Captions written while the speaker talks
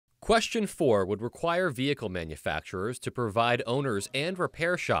Question 4 would require vehicle manufacturers to provide owners and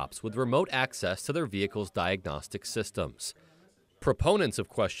repair shops with remote access to their vehicles' diagnostic systems. Proponents of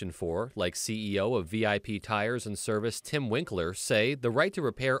Question 4, like CEO of VIP Tires and Service Tim Winkler, say the right to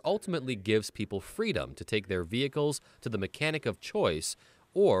repair ultimately gives people freedom to take their vehicles to the mechanic of choice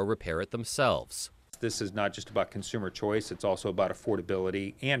or repair it themselves. This is not just about consumer choice, it's also about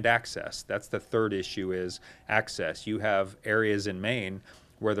affordability and access. That's the third issue, is access. You have areas in Maine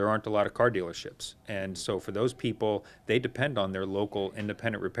where there aren't a lot of car dealerships. And so for those people, they depend on their local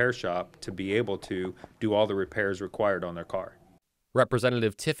independent repair shop to be able to do all the repairs required on their car.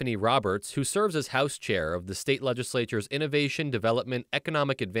 Representative Tiffany Roberts, who serves as House Chair of the state legislature's Innovation, Development,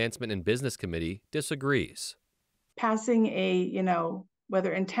 Economic Advancement, and Business Committee, disagrees. Passing a,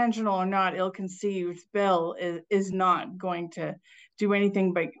 whether intentional or not, ill-conceived bill is not going to do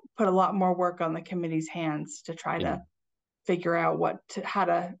anything but put a lot more work on the committee's hands to try to figure out how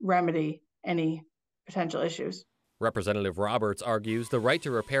to remedy any potential issues. Representative Roberts argues the right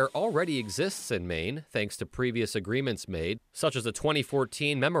to repair already exists in Maine thanks to previous agreements made, such as the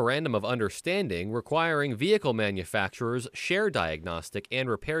 2014 Memorandum of Understanding requiring vehicle manufacturers share diagnostic and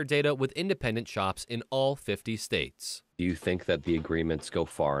repair data with independent shops in all 50 states. Do you think that the agreements go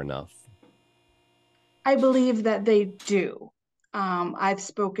far enough? I believe that they do. I've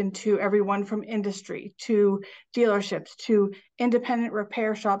spoken to everyone from industry, to dealerships, to independent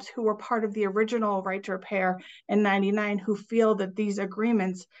repair shops who were part of the original right to repair in '99, who feel that these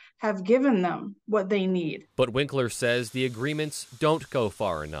agreements have given them what they need. But Winkler says the agreements don't go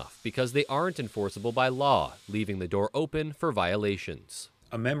far enough because they aren't enforceable by law, leaving the door open for violations.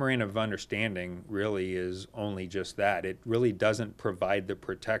 A memorandum of understanding really is only just that. It really doesn't provide the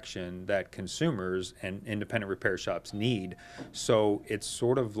protection that consumers and independent repair shops need. So it's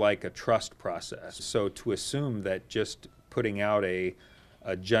sort of like a trust process. So to assume that just putting out a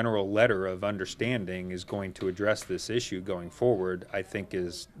general letter of understanding is going to address this issue going forward, I think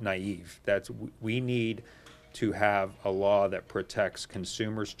is naive. We need to have a law that protects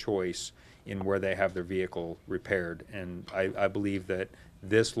consumers' choice in where they have their vehicle repaired. And I believe that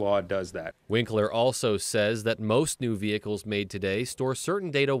this law does that. Winkler also says that most new vehicles made today store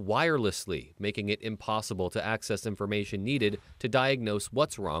certain data wirelessly, making it impossible to access information needed to diagnose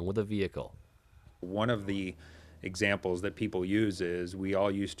what's wrong with a vehicle. One of the examples that people use is we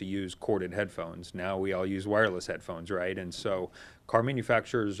all used to use corded headphones. Now we all use wireless headphones, right? And so car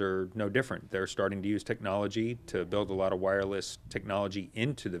manufacturers are no different. They're starting to use technology to build a lot of wireless technology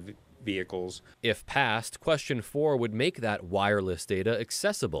into the vehicles. If passed, Question 4 would make that wireless data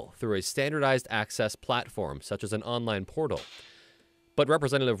accessible through a standardized access platform, such as an online portal. But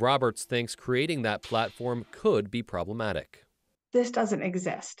Representative Roberts thinks creating that platform could be problematic. This doesn't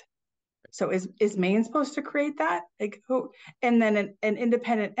exist. So is Maine supposed to create that? And then an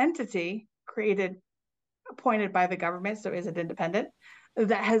independent entity appointed by the government, so is it independent?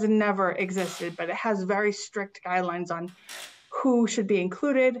 That has never existed, but it has very strict guidelines on who should be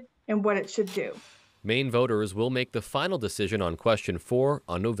included and what it should do. Maine voters will make the final decision on Question 4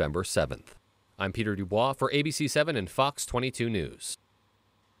 on November 7th. I'm Peter Dubois for ABC7 and Fox 22 News.